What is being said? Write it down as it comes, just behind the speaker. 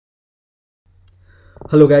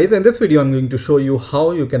Hello guys, in this video I'm going to show you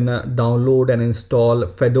how you can download and install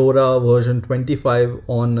Fedora version 25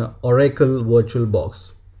 on Oracle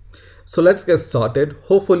VirtualBox. So let's get started.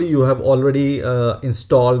 Hopefully you have already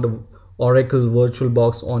installed Oracle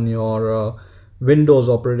VirtualBox on your Windows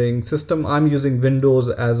operating system. I'm using Windows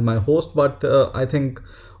as my host, but I think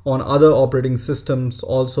on other operating systems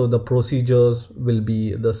also the procedures will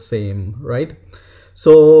be the same, right?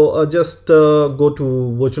 So just go to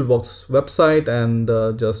VirtualBox website and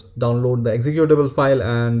just download the executable file,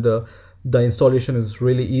 and the installation is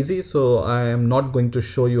really easy. So I am not going to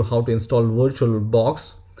show you how to install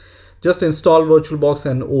VirtualBox. Just install VirtualBox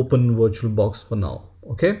and open VirtualBox for now.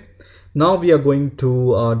 Okay. Now we are going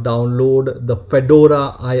to download the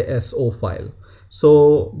Fedora ISO file.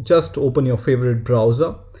 So just open your favorite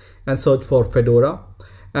browser and search for Fedora.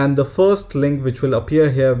 And the first link which will appear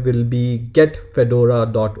here will be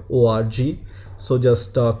getfedora.org. So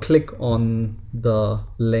just click on the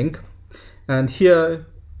link, and here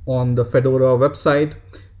on the Fedora website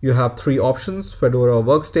you have three options: Fedora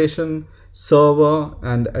Workstation, Server,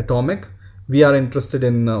 and Atomic. We are interested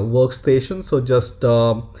in Workstation, so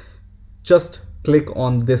just click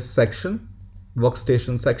on this section,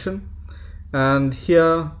 Workstation section, and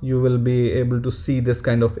here you will be able to see this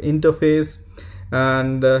kind of interface.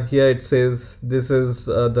 And here it says this is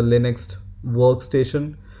the Linux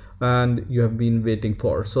workstation and you have been waiting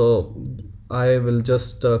for. So I will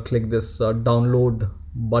just click this download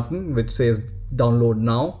button which says download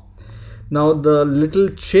now. Now the little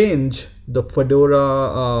change the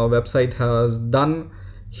Fedora website has done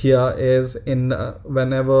here is in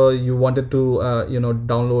whenever you wanted to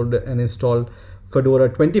download and install Fedora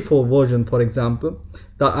 24 version, for example,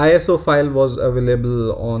 the ISO file was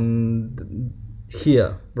available on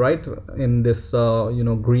here, right, in this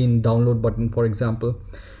green download button, for example.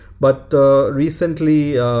 But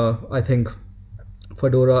recently I think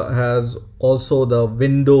Fedora has also the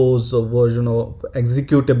Windows version of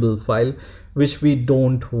executable file, which we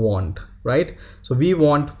don't want, right? So we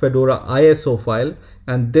want Fedora ISO file,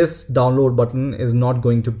 and this download button is not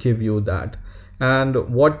going to give you that. And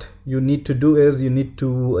what you need to do is you need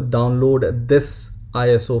to download this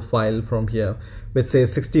ISO file from here, which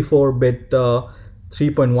says 64-bit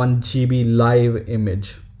 3.1 GB live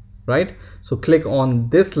image, right? So click on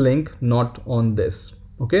this link, not on this.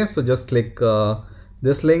 Okay, so just click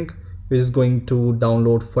this link, which is going to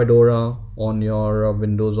download Fedora on your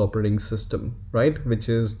Windows operating system, right, which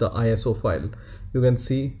is the ISO file. You can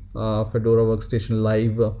see Fedora Workstation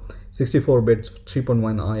Live 64-bit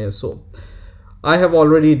 3.1 ISO. I have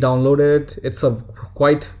already downloaded it. It's a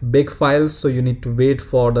quite big file, so you need to wait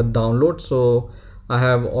for the download. So I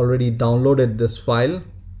have already downloaded this file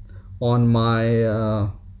on my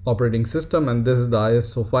operating system, and this is the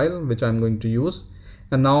ISO file which I'm going to use.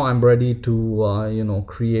 And now I'm ready to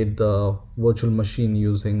create the virtual machine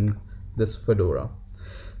using this Fedora.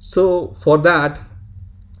 So for that,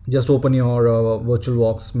 just open your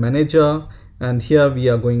VirtualBox manager, and here we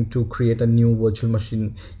are going to create a new virtual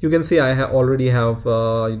machine. You can see I already have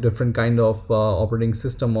different kind of operating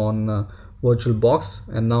system on VirtualBox,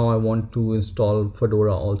 and now I want to install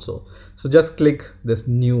Fedora also. So just click this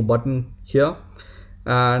new button here,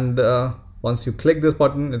 and once you click this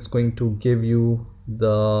button, it's going to give you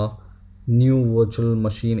the new virtual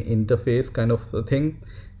machine interface kind of a thing.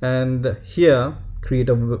 And here, create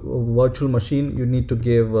a virtual machine, you need to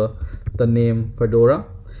give the name Fedora,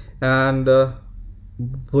 and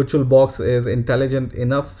VirtualBox is intelligent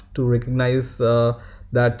enough to recognize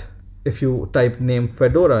that if you type name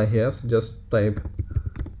Fedora here, so just type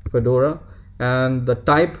Fedora, and the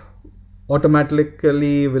type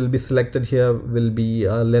automatically will be selected here will be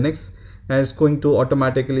Linux, and it's going to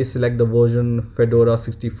automatically select the version Fedora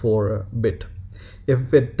 64-bit.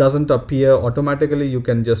 If it doesn't appear automatically, you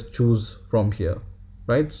can just choose from here,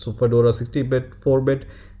 right? So Fedora 60-bit, 4-bit,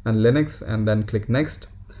 and Linux, and then click next.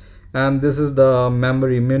 And this is the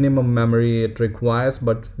memory, minimum memory it requires,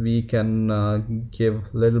 but we can give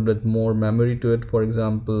a little bit more memory to it, for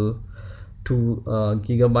example 2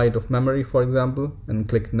 GB of memory, for example, and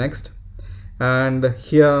click next. And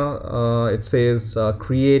here it says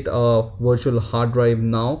create a virtual hard drive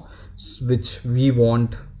now, which we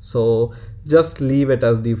want. So just leave it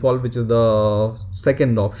as default, which is the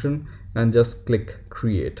second option, and just click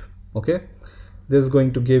create. Okay, this is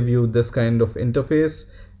going to give you this kind of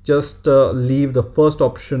interface. Just leave the first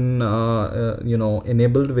option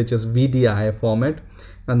enabled, which is VDI format,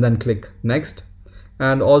 and then click next.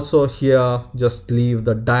 And also here just leave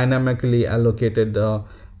the dynamically allocated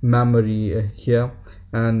memory here,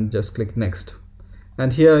 and just click next.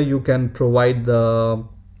 And here you can provide the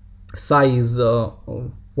size,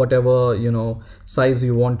 whatever size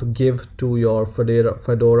you want to give to your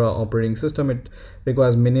Fedora operating system. It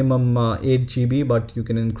requires minimum 8 GB, but you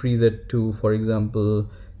can increase it to, for example,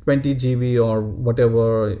 20 GB or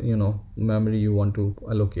whatever memory you want to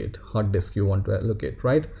allocate, hard disk you want to allocate,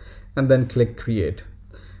 right? And then click create,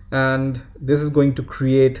 and this is going to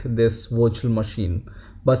create this virtual machine.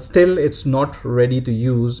 But still it's not ready to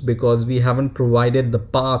use because we haven't provided the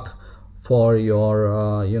path for your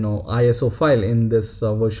ISO file in this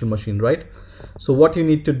virtual machine, right? So what you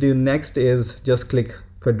need to do next is just click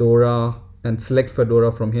Fedora and select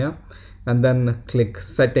Fedora from here, and then click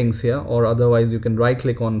settings here, or otherwise you can right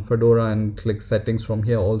click on Fedora and click settings from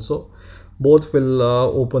here also. Both will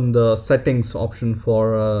open the settings option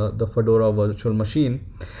for the Fedora virtual machine,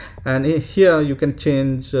 and here you can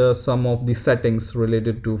change some of the settings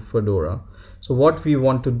related to Fedora. So what we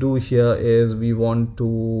want to do here is we want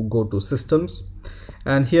to go to systems,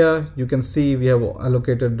 and here you can see we have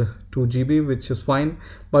allocated 2 GB, which is fine.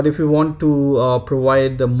 But if you want to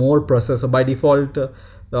provide more processor, by default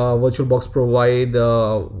VirtualBox provide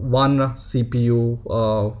 1 CPU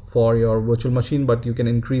for your virtual machine, but you can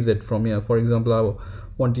increase it from here. For example, I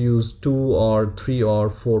want to use 2 or 3 or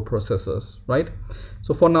 4 processors, right?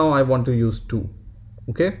 So for now I want to use 2,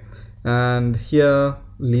 okay, and here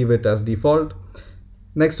leave it as default.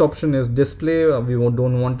 Next option is display. We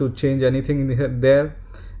don't want to change anything there.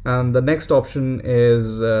 And the next option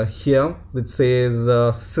is here, which says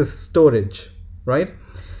storage, right?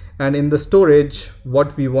 And in the storage,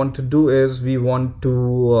 what we want to do is we want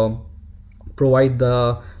to provide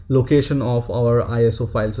the location of our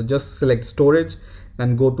ISO file. So just select storage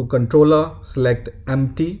and go to controller, select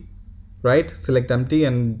empty, right? Select empty,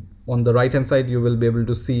 and on the right hand side you will be able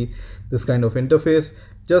to see this kind of interface.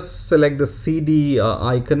 Just select the CD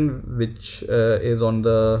icon, which is on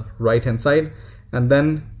the right hand side, and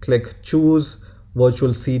then click choose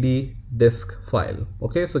virtual CD disk file.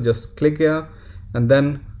 Okay, so just click here and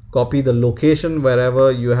then copy the location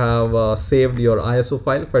wherever you have saved your ISO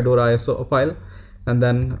file, Fedora ISO file, and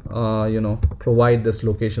then provide this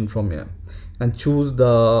location from here, and choose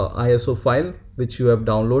the ISO file which you have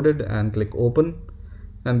downloaded and click open,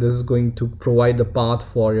 and this is going to provide the path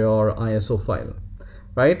for your ISO file,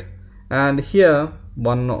 right? And here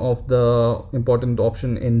one of the important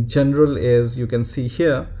option in general is, you can see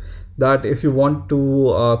here that if you want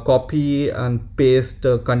to copy and paste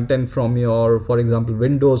content from your, for example,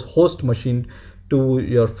 Windows host machine to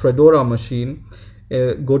your Fedora machine,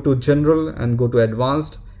 go to general and go to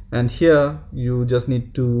advanced, and here you just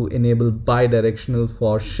need to enable bidirectional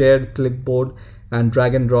for shared clipboard and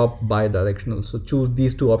drag and drop bidirectional. So choose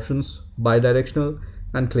these two options, bidirectional,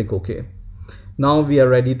 and click OK. Now we are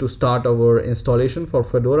ready to start our installation for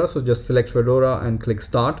Fedora. So just select Fedora and click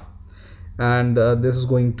start, and this is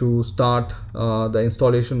going to start the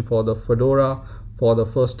installation for the Fedora for the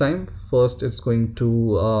first time. First it's going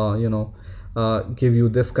to give you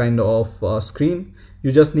this kind of screen.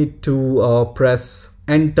 You just need to press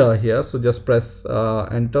enter here, so just press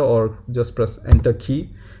enter, or just press enter key,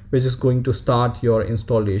 which is going to start your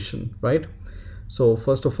installation, right? So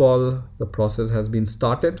first of all, the process has been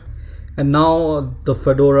started, and now the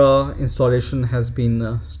Fedora installation has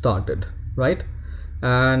been started, right?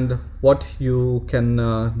 And what you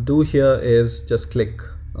can do here is just click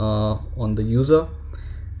on the user,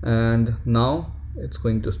 and now it's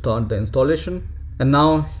going to start the installation. And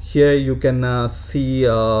now here you can see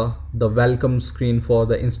the welcome screen for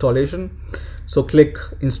the installation. So click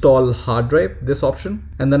install hard drive, this option,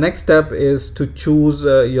 and the next step is to choose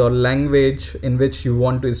your language in which you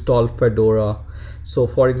want to install Fedora. So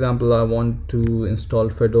for example, I want to install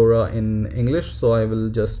Fedora in English, so I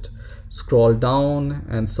will just scroll down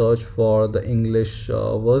and search for the English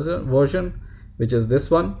version, which is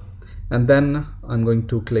this one, and then I'm going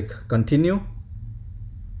to click continue.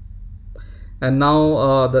 And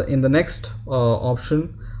now in the next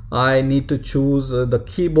option, I need to choose the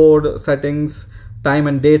keyboard settings, time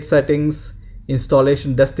and date settings,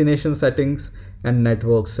 installation destination settings, and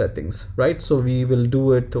network settings, right? So we will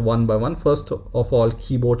do it one by one. First of all,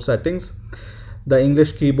 keyboard settings. The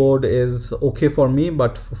English keyboard is okay for me,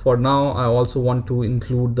 but for now I also want to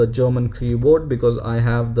include the German keyboard because I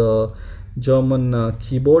have the German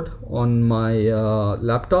keyboard on my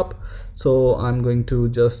laptop. So I'm going to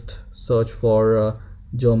just search for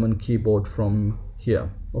German keyboard from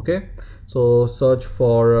here. Okay, so search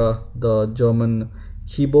for the German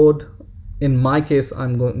keyboard. In my case,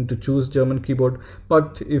 I'm going to choose German keyboard,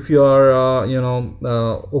 but if you are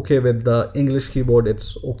okay with the English keyboard,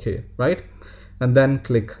 it's okay, right? And then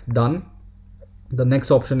click done. The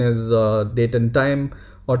next option is date and time,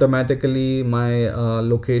 automatically my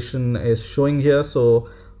location is showing here, so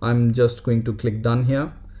I'm just going to click done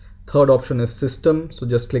here. Third option is system, so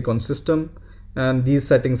just click on system, and these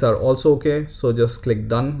settings are also okay, so just click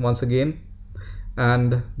done once again.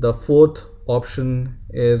 And the fourth option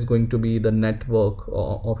is going to be the network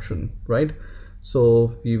option, right?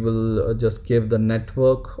 So we will just give the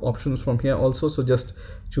network options from here also, so just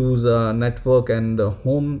choose network and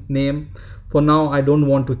home name. For now I don't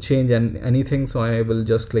want to change anything, so I will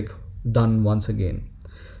just click done once again.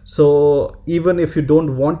 So even if you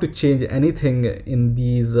don't want to change anything in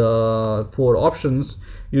these four options,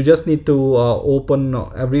 you just need to open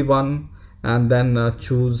everyone and then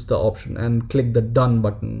choose the option and click the done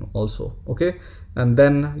button also, okay? And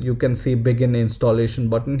then you can see begin installation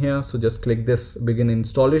button here, so just click this begin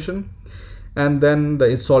installation, and then the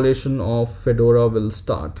installation of Fedora will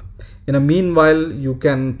start. In a meanwhile, you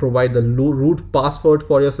can provide the root password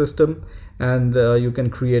for your system, and you can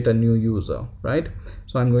create a new user, right?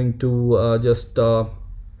 So I'm going to just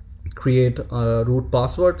create a root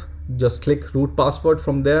password. Just click root password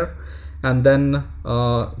from there, and then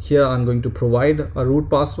here I'm going to provide a root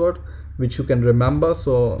password which you can remember.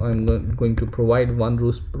 So I'm going to provide one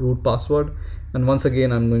root password, and once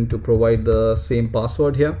again I'm going to provide the same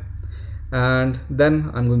password here, and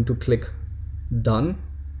then I'm going to click done.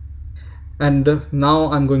 And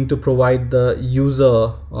now I'm going to provide the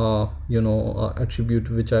user attribute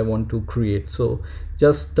which I want to create. So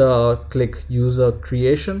just click user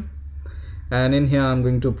creation, and in here I'm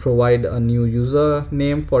going to provide a new user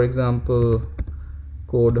name, for example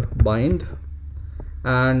code bind.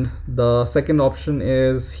 And the second option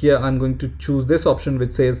is here I'm going to choose this option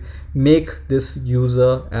which says make this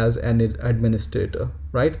user as an administrator,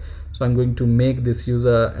 right? So I'm going to make this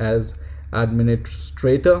user as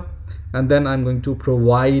administrator, and then I'm going to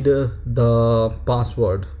provide the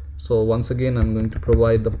password. So once again I'm going to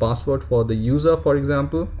provide the password for the user, for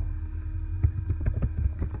example,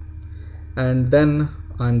 and then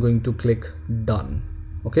I'm going to click done.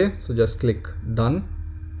 Okay, so just click done,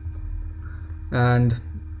 and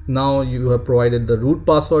now you have provided the root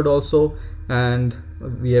password also, and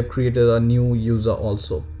we have created a new user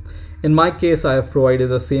also. In my case I have provided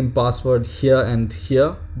the same password here and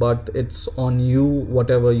here, but it's on you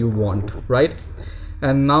whatever you want, right?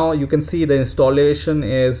 And now you can see the installation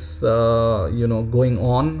is going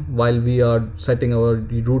on while we are setting our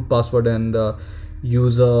root password and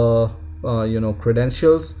user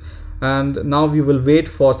credentials. And now we will wait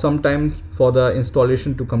for some time for the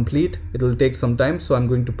installation to complete. It will take some time, so I'm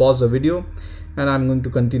going to pause the video and I'm going to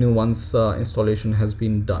continue once installation has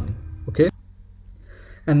been done. Okay,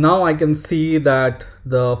 and now I can see that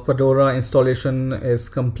the Fedora installation is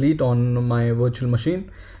complete on my virtual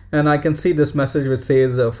machine, and I can see this message which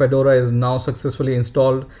says Fedora is now successfully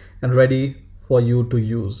installed and ready for you to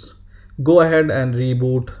use. Go ahead and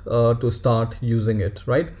reboot to start using it,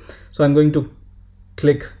 right? So I'm going to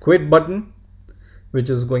click quit button, which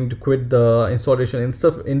is going to quit the installation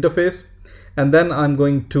interface, and then I'm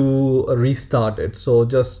going to restart it. So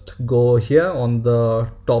just go here on the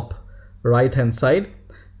top right hand side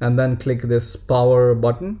and then click this power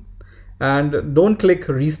button, and don't click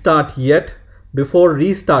restart yet. Before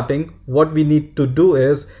restarting, what we need to do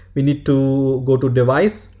is we need to go to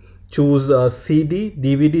device, choose a CD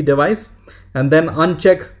DVD device, and then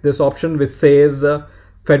uncheck this option which says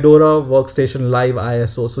Fedora Workstation Live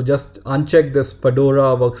ISO. So just uncheck this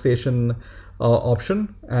Fedora Workstation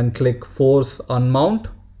option and click force unmount,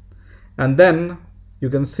 and then you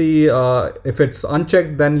can see if it's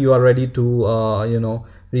unchecked, then you are ready to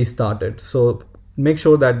restart it. So make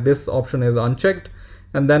sure that this option is unchecked,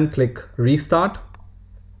 and then click restart,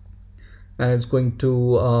 and it's going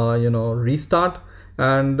to restart.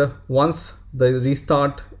 And once the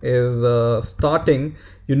restart is starting,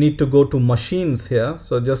 you need to go to machines here.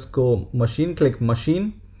 So just go machine, click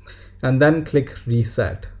machine, and then click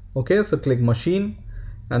reset. Okay, so click machine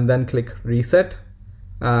and then click reset,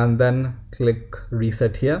 and then click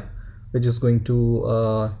reset here, which is going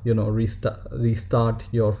to restart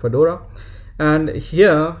your Fedora. And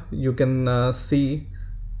here you can see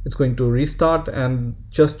it's going to restart, and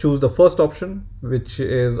just choose the first option, which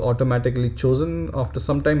is automatically chosen after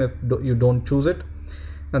some time if you don't choose it,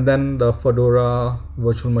 and then the Fedora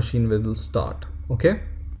virtual machine will start. Okay,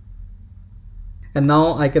 and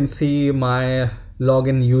now I can see my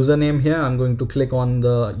login username here. I'm going to click on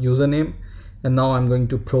the username, and now I'm going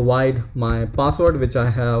to provide my password which I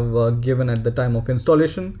have given at the time of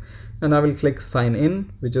installation, and I will click sign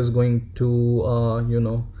in, which is going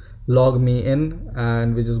to log me in,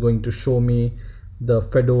 and which is going to show me the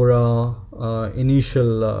Fedora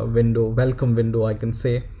initial window, welcome window I can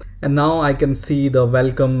say. And now I can see the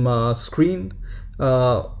welcome screen.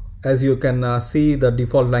 As you can see, the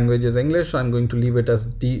default language is English. I'm going to leave it as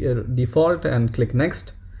default and click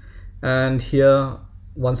next. And here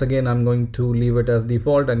once again I'm going to leave it as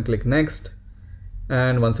default and click next,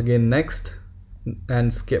 and once again next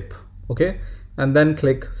and skip. Okay, and then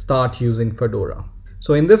click start using Fedora.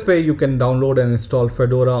 So in this way you can download and install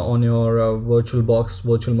Fedora on your VirtualBox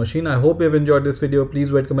virtual machine. I hope you've enjoyed this video.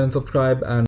 Please rate, comment, subscribe, and